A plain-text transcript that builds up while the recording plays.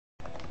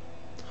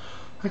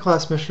Hi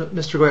class, Mr.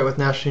 Goyette with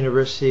National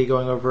University,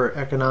 going over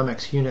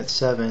Economics Unit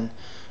 7,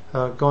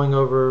 going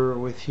over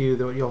with you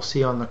what you'll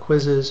see on the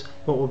quizzes,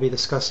 what we'll be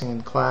discussing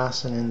in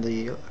class and in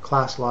the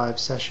class live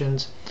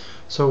sessions.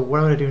 So what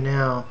I'm going to do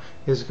now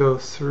is go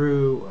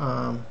through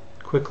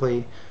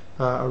quickly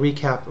a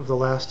recap of the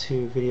last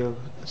two videos,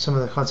 some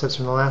of the concepts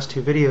from the last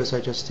two videos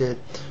I just did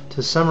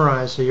to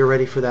summarize so you're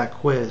ready for that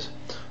quiz.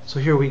 So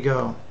here we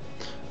go.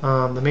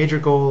 The major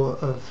goal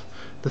of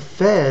the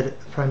Fed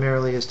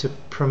primarily is to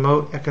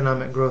promote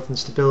economic growth and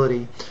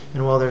stability,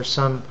 and while there's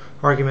some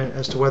argument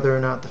as to whether or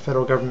not the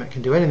federal government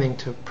can do anything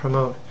to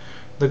promote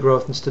the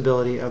growth and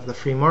stability of the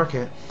free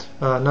market,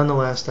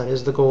 nonetheless that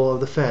is the goal of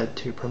the Fed,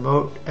 to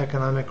promote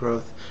economic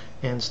growth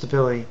and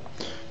stability.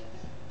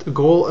 The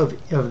goal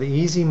of the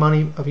easy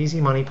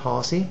money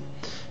policy,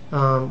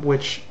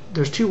 which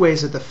there's two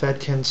ways that the Fed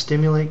can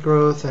stimulate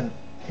growth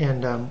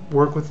and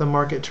work with the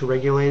market to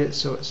regulate it,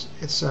 so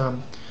it's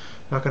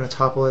not going to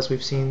topple as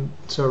we've seen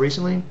so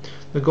recently.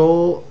 The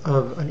goal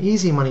of an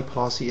easy money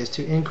policy is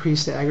to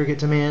increase the aggregate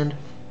demand.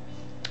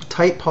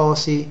 Tight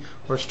policy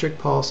or strict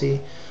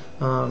policy,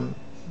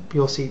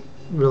 you'll see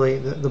really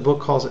the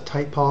book calls it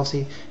tight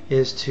policy,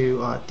 is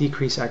to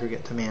decrease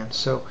aggregate demand.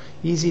 So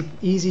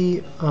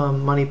easy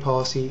money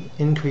policy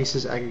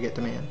increases aggregate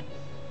demand.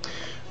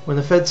 When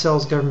the Fed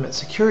sells government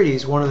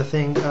securities, one of the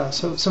things,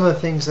 some of the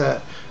things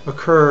that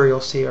occur,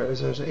 you'll see,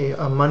 is there's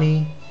a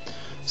money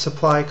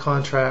supply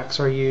contracts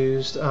are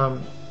used,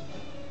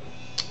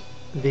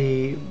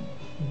 the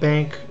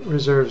bank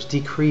reserves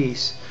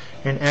decrease,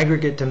 and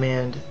aggregate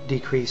demand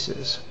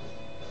decreases.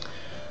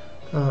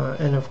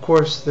 And of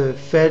course the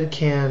Fed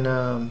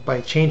can, by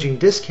changing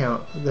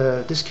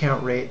the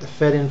discount rate, the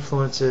Fed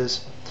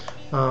influences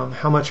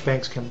how much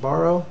banks can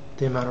borrow,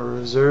 the amount of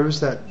reserves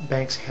that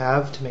banks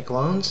have to make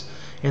loans,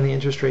 and the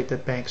interest rate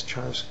that banks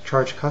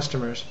charge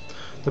customers.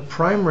 The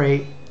prime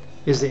rate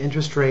is the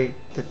interest rate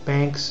that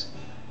banks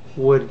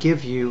would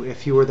give you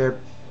if you were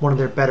one of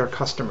their better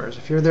customers.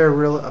 If you're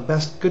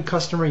a good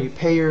customer, you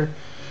pay your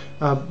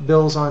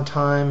bills on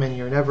time and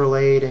you're never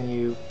late and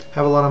you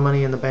have a lot of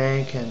money in the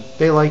bank and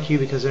they like you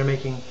because they're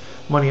making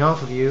money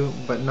off of you,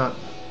 but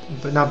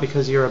not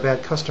because you're a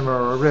bad customer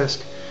or a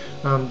risk,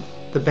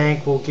 the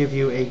bank will give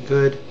you a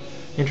good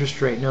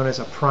interest rate known as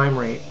a prime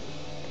rate.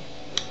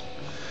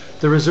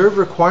 The reserve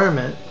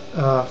requirement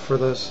for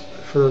those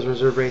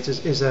reserve rates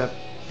is a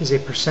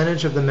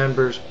percentage of the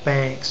members'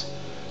 banks'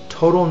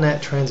 total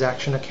net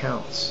transaction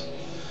accounts,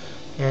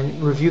 and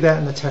review that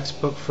in the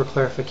textbook for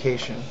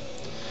clarification.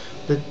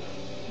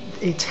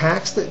 A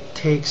tax that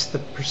takes the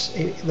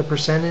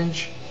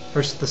percentage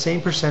or the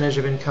same percentage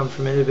of income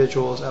from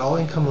individuals at all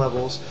income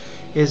levels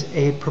is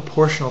a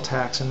proportional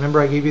tax. And remember,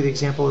 I gave you the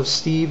example of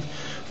Steve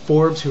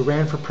Forbes, who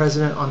ran for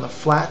president on the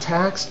flat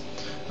tax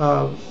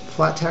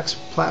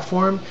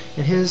platform,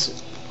 and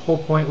his whole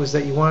point was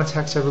that you want to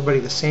tax everybody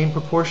the same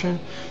proportion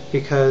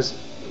because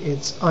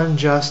it's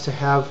unjust to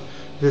have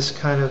this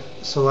kind of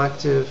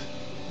selective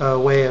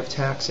way of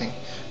taxing.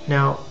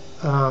 Now,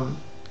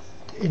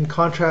 in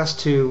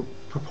contrast to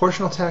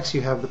proportional tax,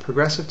 you have the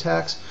progressive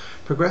tax.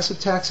 Progressive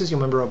taxes, you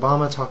remember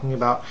Obama talking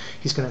about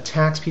he's going to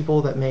tax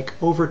people that make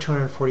over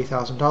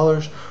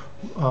 $240,000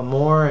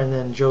 more, and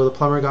then Joe the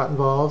plumber got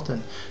involved.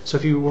 And so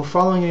if you were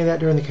following any of that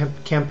during the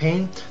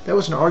campaign, that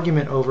was an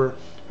argument over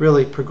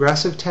really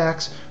progressive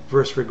tax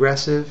versus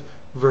regressive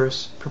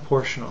versus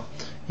proportional.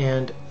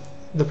 And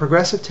the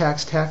progressive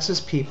tax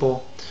taxes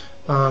people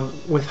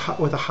with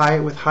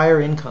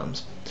higher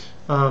incomes,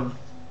 and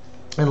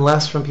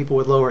less from people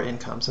with lower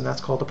incomes, and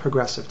that's called a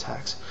progressive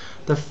tax.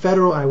 The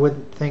federal, I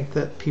would think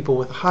that people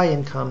with high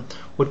income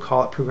would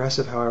call it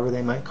progressive, however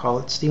they might call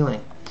it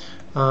stealing.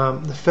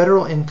 The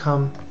federal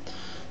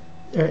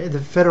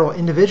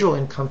individual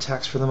income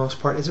tax, for the most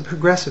part, is a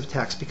progressive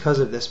tax because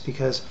of this,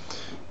 because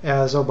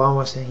as Obama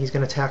was saying, he's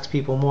going to tax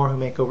people more who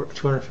make over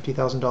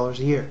 $250,000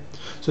 a year.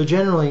 So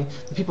generally,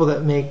 the people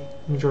that make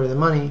the majority of the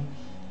money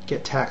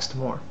get taxed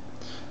more.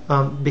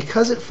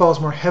 Because it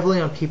falls more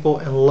heavily on people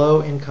in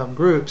low income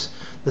groups,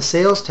 the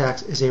sales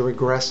tax is a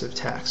regressive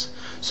tax.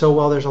 So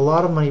while there's a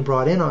lot of money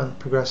brought in on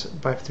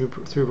through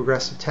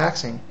progressive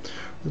taxing,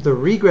 the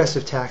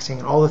regressive taxing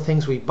and all the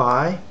things we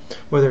buy,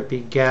 whether it be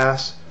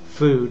gas,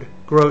 food,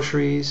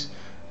 groceries,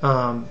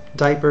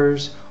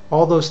 diapers,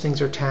 all those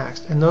things are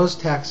taxed, and those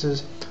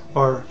taxes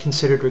are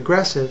considered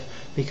regressive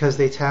because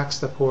they tax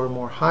the poor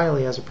more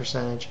highly as a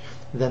percentage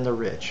than the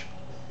rich.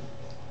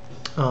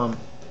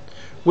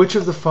 Which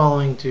of the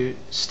following do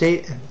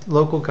state and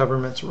local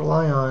governments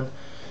rely on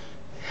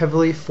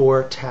heavily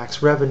for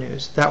tax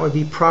revenues? That would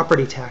be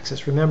property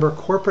taxes. Remember,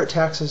 corporate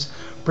taxes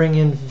bring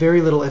in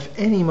very little, if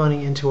any,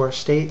 money into our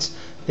states.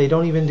 They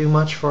don't even do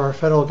much for our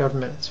federal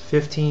government. It's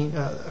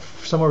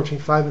somewhere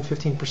between 5 and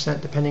 15%,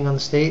 depending on the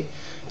state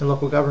and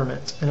local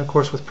governments. And of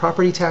course, with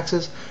property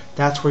taxes,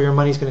 that's where your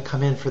money is going to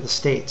come in for the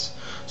states.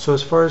 So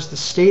as far as the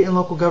state and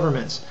local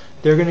governments,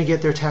 they're going to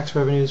get their tax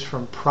revenues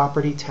from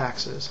property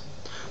taxes.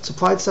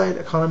 Supply-side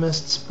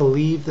economists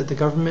believe that the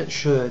government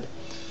should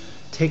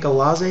take a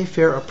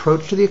laissez-faire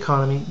approach to the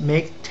economy,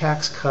 make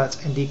tax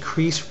cuts, and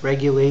decrease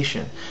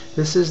regulation.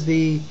 This is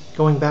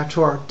going back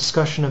to our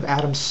discussion of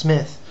Adam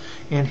Smith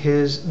and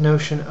his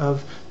notion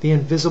of the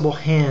invisible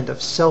hand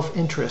of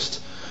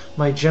self-interest,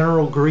 my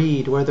general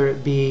greed, whether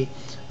it be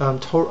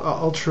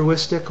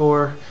altruistic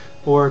or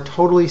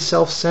totally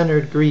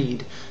self-centered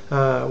greed,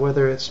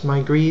 whether it's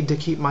my greed to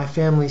keep my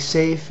family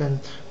safe and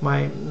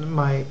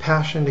my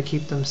passion to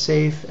keep them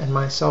safe and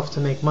myself to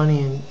make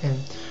money and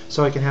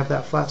so I can have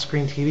that flat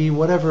screen TV,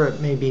 whatever it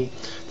may be,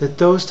 that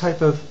those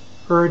type of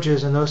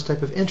urges and those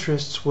type of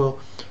interests will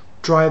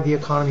drive the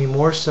economy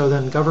more so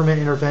than government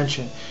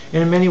intervention.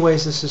 And in many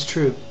ways this is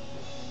true.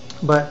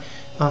 But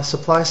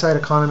supply side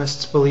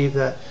economists believe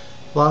that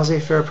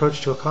laissez-faire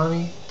approach to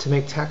economy, to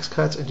make tax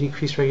cuts and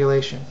decrease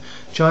regulation.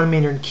 John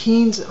Maynard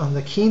Keynes,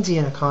 the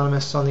Keynesian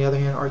economists, on the other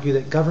hand, argue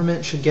that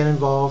government should get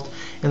involved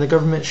and the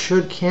government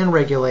can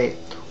regulate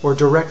or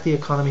direct the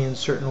economy in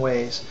certain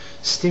ways,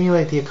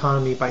 stimulate the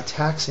economy by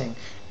taxing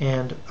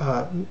and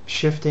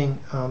shifting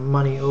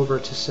money over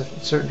to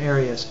certain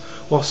areas,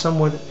 while some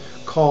would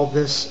call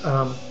this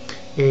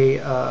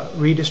a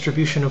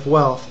redistribution of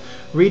wealth.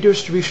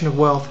 Redistribution of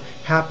wealth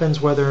happens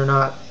whether or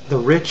not the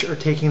rich are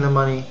taking the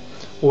money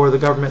or the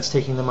government's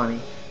taking the money,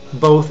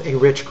 both a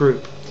rich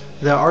group.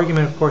 The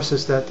argument, of course,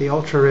 is that the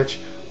ultra-rich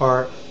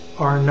are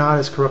not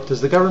as corrupt as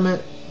the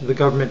government. The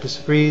government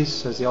disagrees,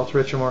 says the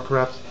ultra-rich are more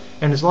corrupt,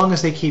 and as long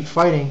as they keep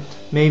fighting,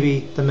 maybe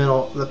the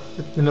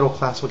middle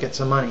class will get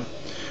some money.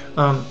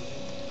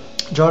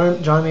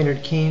 John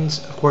Maynard Keynes,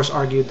 of course,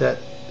 argued that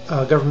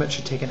government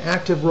should take an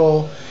active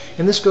role,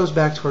 and this goes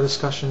back to our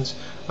discussions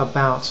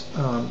about,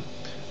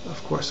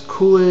 of course,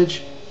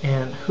 Coolidge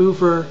and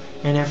Hoover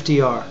and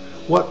FDR.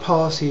 What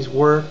policies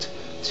worked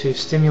to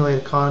stimulate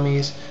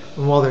economies?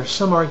 And while there's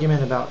some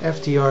argument about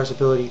FDR's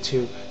ability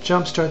to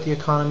jumpstart the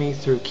economy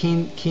through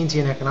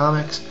Keynesian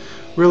economics,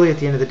 really at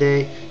the end of the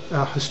day,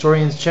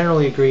 historians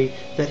generally agree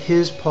that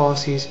his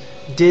policies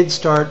did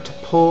start to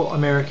pull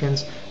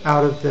Americans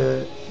out of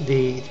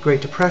the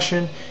Great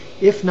Depression.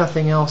 If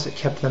nothing else, it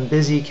kept them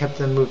busy, kept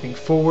them moving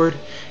forward.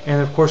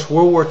 And of course,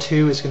 World War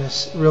II is going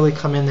to really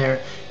come in there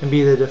and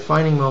be the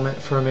defining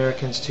moment for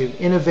Americans to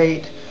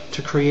innovate,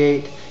 to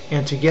create,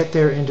 and to get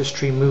their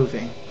industry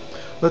moving.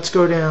 Let's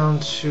go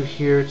down to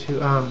here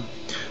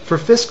for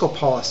fiscal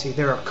policy.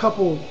 There are a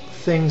couple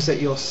things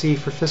that you'll see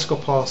for fiscal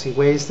policy,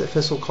 ways that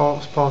fiscal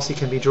policy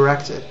can be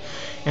directed.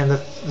 And the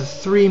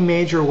three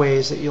major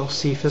ways that you'll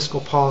see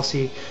fiscal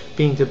policy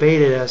being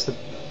debated as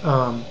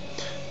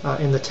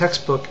in the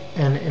textbook,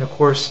 and of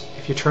course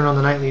if you turn on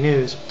the nightly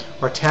news,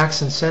 are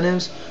tax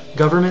incentives,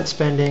 government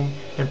spending,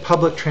 and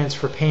public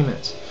transfer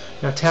payments.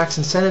 Now, tax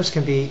incentives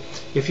can be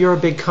if you're a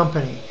big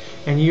company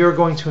and you're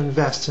going to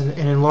invest and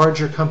enlarge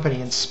your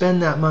company and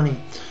spend that money.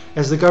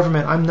 As the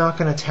government, I'm not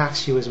going to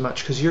tax you as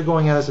much because you're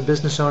going out as a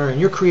business owner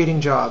and you're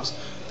creating jobs.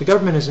 The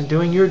government isn't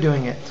doing, you're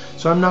doing it.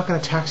 So I'm not going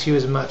to tax you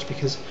as much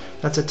because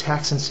that's a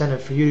tax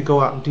incentive for you to go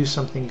out and do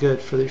something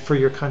good for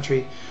your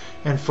country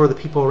and for the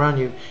people around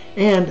you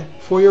and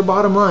for your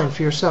bottom line,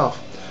 for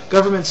yourself.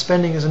 Government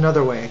spending is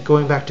another way,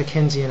 going back to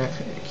Keynesian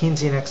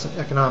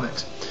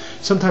economics.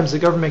 Sometimes the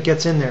government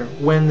gets in there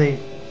when the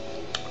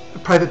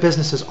private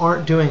businesses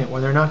aren't doing it,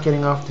 when they're not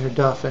getting off their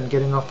duff and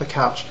getting off the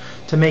couch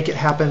to make it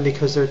happen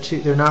because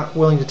they're not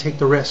willing to take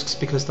the risks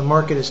because the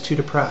market is too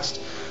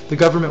depressed. The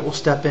government will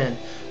step in,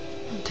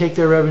 take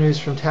their revenues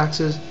from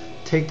taxes,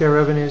 take their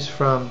revenues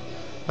from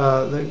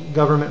the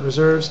government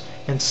reserves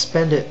and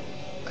spend it,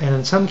 and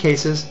in some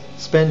cases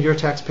spend your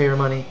taxpayer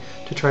money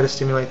to try to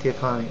stimulate the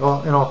economy.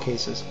 Well, in all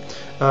cases.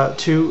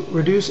 To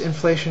reduce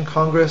inflation,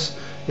 Congress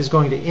is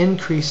going to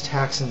increase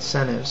tax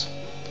incentives.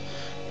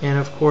 And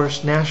of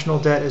course, national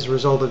debt is a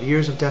result of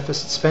years of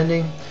deficit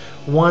spending.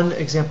 One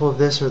example of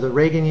this are the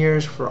Reagan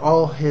years, for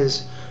all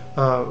his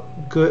all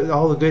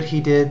the good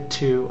he did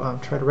to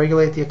try to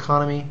regulate the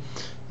economy.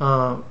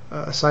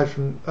 Aside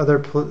from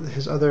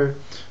his other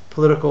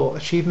political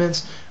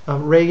achievements,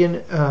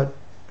 Reagan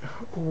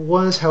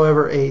was,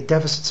 however, a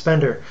deficit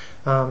spender.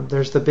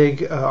 There's the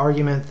big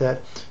argument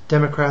that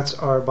Democrats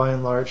are, by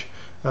and large,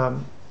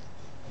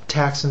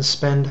 tax and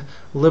spend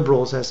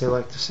liberals,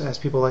 as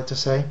people like to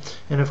say.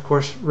 And of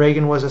course,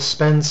 Reagan was a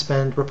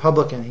spend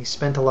Republican. He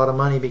spent a lot of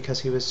money because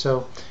he was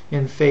so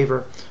in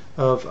favor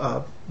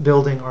of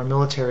building our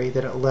military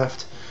that it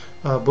left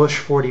Bush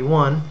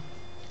 41,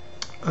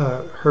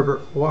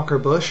 Herbert Walker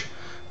Bush,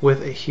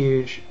 with a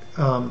huge,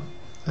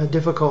 a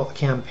difficult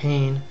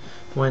campaign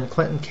when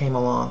Clinton came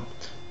along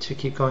to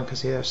keep going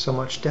because he has so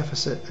much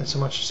deficit and so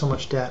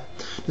much debt.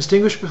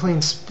 Distinguish between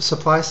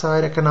supply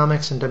side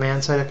economics and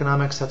demand side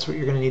economics. That's what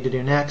you're going to need to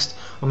do next.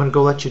 I'm going to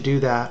go let you do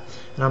that,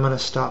 and I'm going to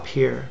stop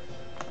here.